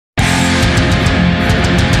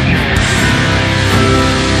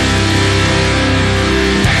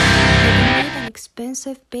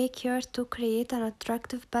immersive backyard to create an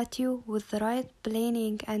attractive patio with the right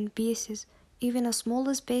planning and pieces. Even a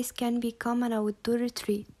small space can become an outdoor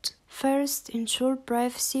retreat. First, ensure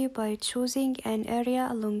privacy by choosing an area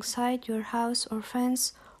alongside your house or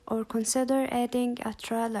fence, or consider adding a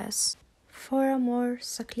trellis for a more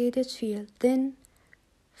secluded feel. Then,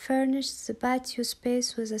 furnish the patio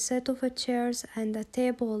space with a set of chairs and a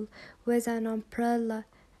table with an umbrella.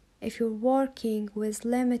 If you're working with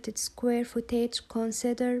limited square footage,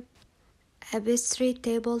 consider a pastry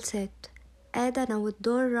table set. Add an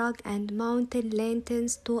outdoor rug and mounted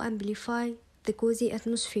lanterns to amplify the cozy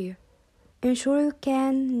atmosphere. Ensure you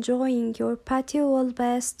can enjoy your patio well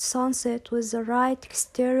past sunset with the right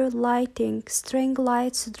exterior lighting. String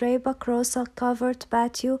lights draped across a covered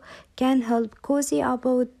patio can help cozy up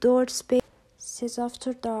outdoor spaces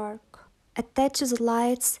after dark. Attach the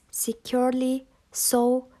lights securely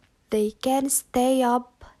so they can stay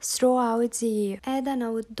up throughout the year. Add an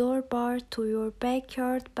outdoor bar to your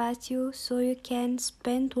backyard patio so you can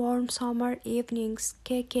spend warm summer evenings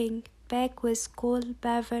kicking back with cool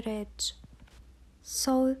beverage.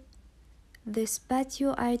 So, these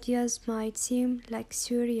patio ideas might seem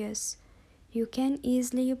luxurious. You can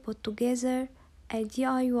easily put together a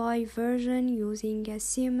DIY version using a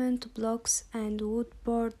cement blocks and wood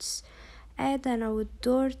boards. Add an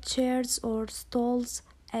outdoor chairs or stools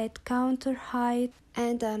at counter height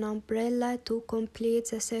and an umbrella to complete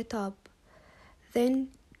the setup. Then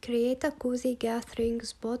create a cozy gathering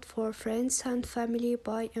spot for friends and family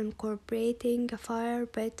by incorporating a fire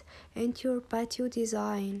pit into your patio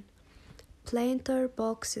design. Planter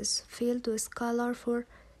boxes filled with colorful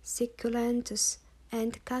succulents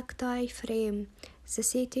and cacti frame the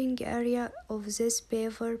seating area of this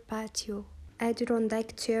paver patio.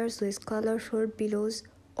 Adirondack chairs with colorful pillows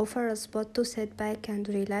offer a spot to sit back and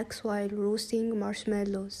relax while roasting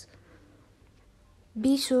marshmallows.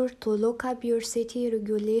 Be sure to look up your city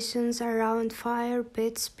regulations around fire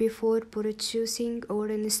pits before purchasing or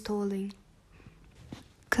installing.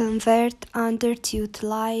 Convert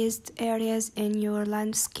underutilized areas in your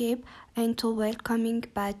landscape into welcoming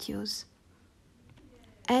patios.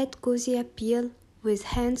 Add cozy appeal with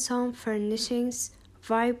handsome furnishings,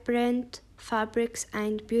 vibrant fabrics,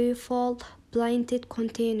 and beautiful planted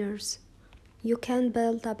containers. You can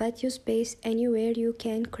build a patio space anywhere. You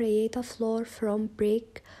can create a floor from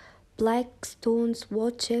brick, black stones,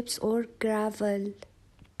 wood chips, or gravel.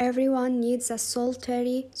 Everyone needs a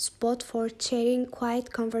solitary spot for sharing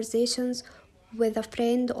quiet conversations with a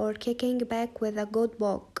friend or kicking back with a good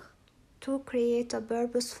book. To create a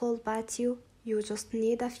purposeful patio, you just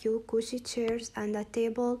need a few cozy chairs and a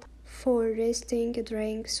table for resting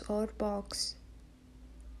drinks or books.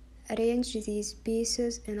 Arrange these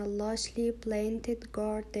pieces in a lushly planted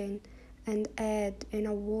garden and add in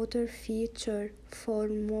a water feature for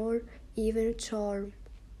more even charm.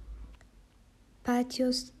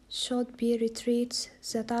 Patios should be retreats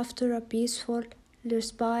that offer a peaceful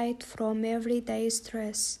respite from everyday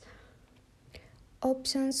stress.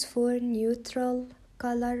 Options for neutral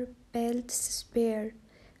color built spare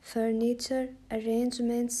furniture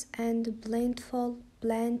arrangements and blendful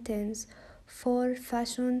plantings for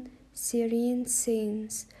fashion serene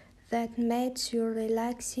scenes that match your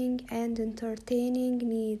relaxing and entertaining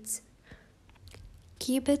needs.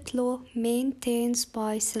 Keep it low maintenance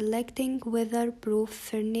by selecting weatherproof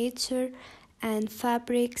furniture and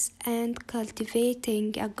fabrics and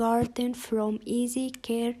cultivating a garden from easy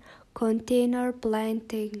care container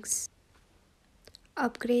plantings.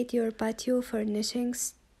 Upgrade your patio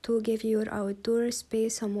furnishings to give your outdoor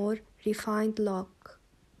space a more refined look.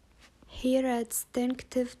 Here a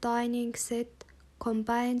distinctive dining set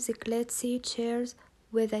combines glitzy chairs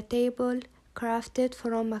with a table crafted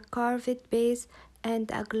from a carved base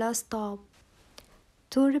and a glass top.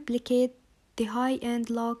 To replicate the high-end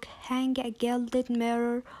look, hang a gilded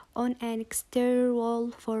mirror on an exterior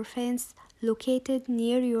wall for fans located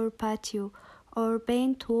near your patio, or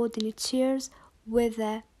paint wooden chairs with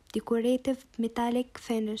a decorative metallic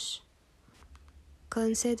finish.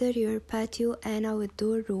 Consider your patio an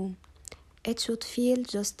outdoor room. It should feel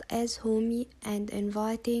just as homey and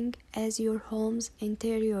inviting as your home's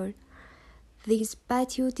interior. These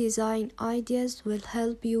patio design ideas will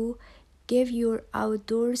help you give your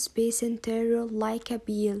outdoor space interior-like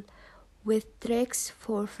appeal with tricks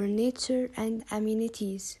for furniture and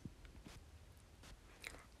amenities.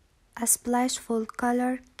 A splashful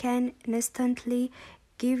color can instantly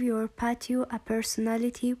give your patio a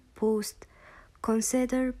personality boost.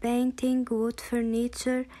 Consider painting wood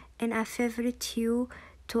furniture in a favorite hue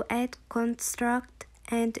to add contrast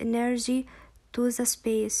and energy to the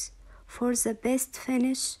space. For the best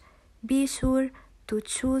finish, be sure to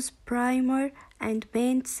choose primer and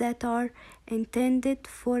paints that are intended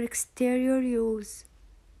for exterior use.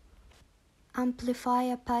 Amplify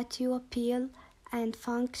a patio appeal and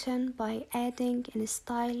function by adding in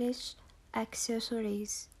stylish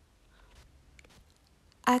accessories.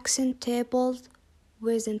 Accent tables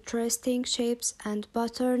with interesting shapes and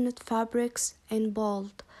patterned fabrics in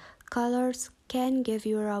bold colors can give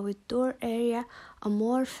your outdoor area a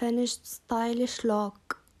more finished, stylish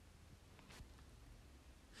look.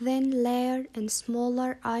 Then layer in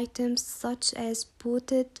smaller items such as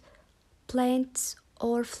potted plants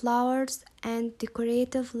or flowers and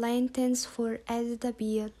decorative lanterns for added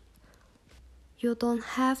appeal. You don't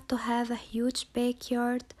have to have a huge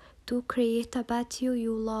backyard to create a patio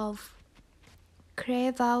you love.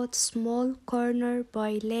 Carve out a small corner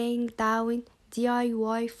by laying down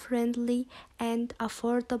DIY friendly and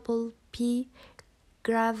affordable pea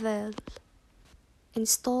gravel.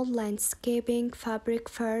 Install landscaping fabric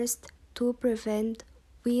first to prevent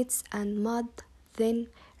weeds and mud, then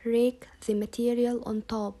rake the material on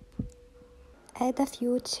top. Add a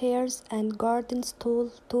few chairs and garden stool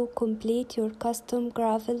to complete your custom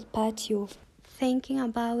gravel patio. Thinking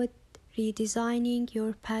about redesigning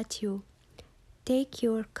your patio. Take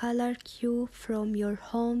your color cue from your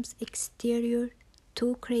home's exterior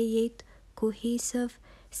to create cohesive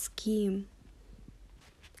scheme.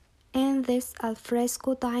 In this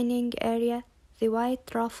alfresco dining area, the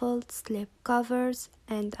white ruffled slip covers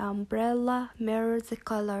and umbrella mirror the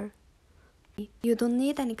color. You don't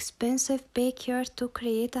need an expensive backyard to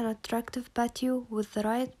create an attractive patio with the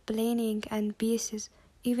right planning and pieces.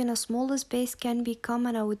 Even a small space can become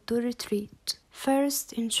an outdoor retreat.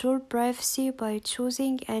 First, ensure privacy by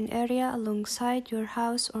choosing an area alongside your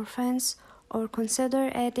house or fence, or consider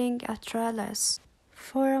adding a trellis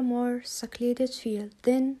for a more secluded feel.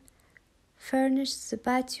 Then, furnish the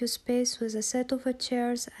patio space with a set of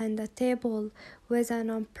chairs and a table with an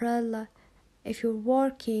umbrella. If you're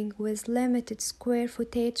working with limited square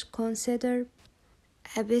footage, consider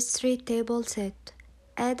a pastry table set.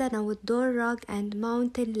 Add an outdoor rug and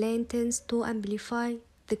mountain lanterns to amplify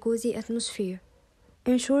the cozy atmosphere.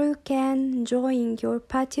 Ensure you can enjoying your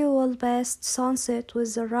patio well past sunset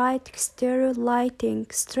with the right exterior lighting.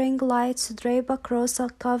 String lights draped across a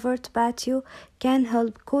covered patio can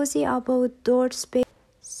help cozy up outdoor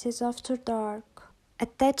spaces after dark.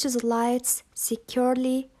 Attach the lights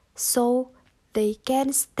securely so they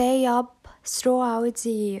can stay up throughout the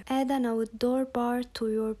year. Add an outdoor bar to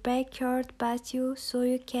your backyard patio so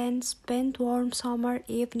you can spend warm summer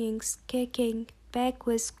evenings kicking back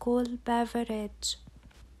with cool beverage.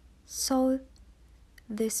 So,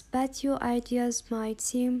 these patio ideas might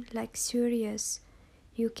seem luxurious.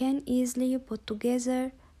 You can easily put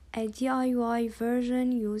together a DIY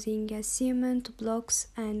version using a cement blocks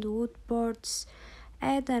and wood boards.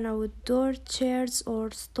 Add an outdoor chairs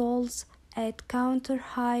or stools at counter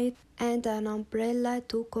height and an umbrella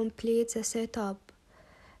to complete the setup.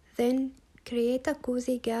 Then create a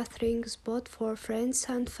cozy gathering spot for friends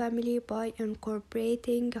and family by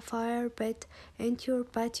incorporating a fire pit into your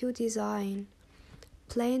patio design.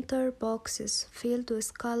 Planter boxes filled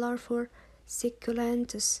with colorful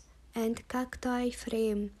succulents and cacti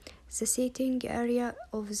frame the seating area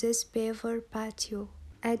of this beaver patio.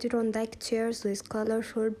 Adirondack chairs with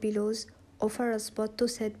colorful pillows offer a spot to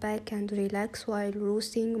sit back and relax while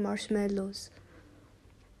roasting marshmallows.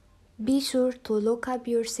 Be sure to look up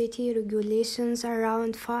your city regulations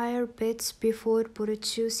around fire pits before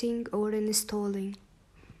purchasing or installing.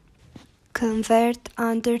 Convert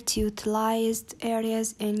underutilized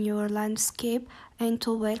areas in your landscape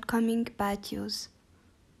into welcoming patios.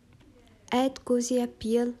 Add cozy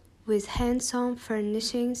appeal with handsome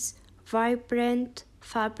furnishings, vibrant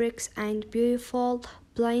fabrics, and beautiful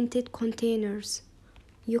planted containers.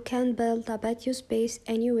 You can build a patio space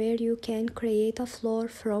anywhere. You can create a floor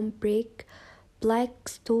from brick, black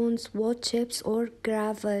stones, wood chips, or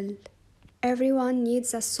gravel. Everyone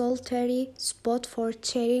needs a solitary spot for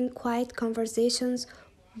sharing quiet conversations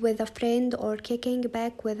with a friend or kicking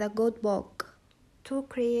back with a good book. To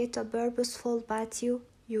create a purposeful patio,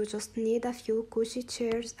 you just need a few cozy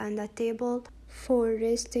chairs and a table for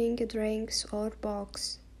resting drinks or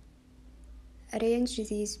books. Arrange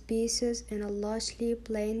these pieces in a lushly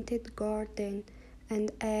planted garden and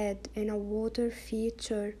add in a water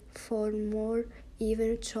feature for more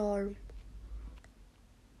even charm.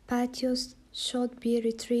 Patios should be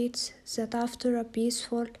retreats that after a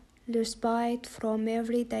peaceful respite from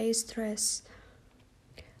everyday stress.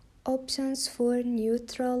 Options for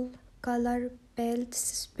neutral color built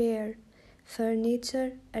spare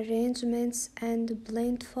furniture arrangements and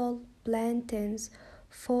blendful plantains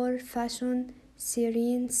for fashion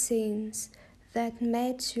serene scenes that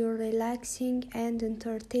match your relaxing and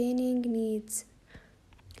entertaining needs.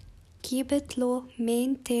 Keep it low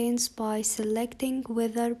maintenance by selecting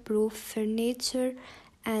weatherproof furniture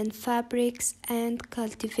and fabrics and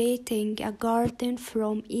cultivating a garden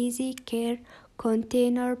from easy care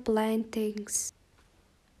container plantings.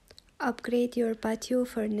 Upgrade your patio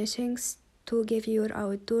furnishings to give your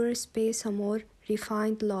outdoor space a more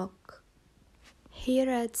refined look.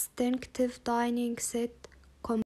 Here a distinctive dining set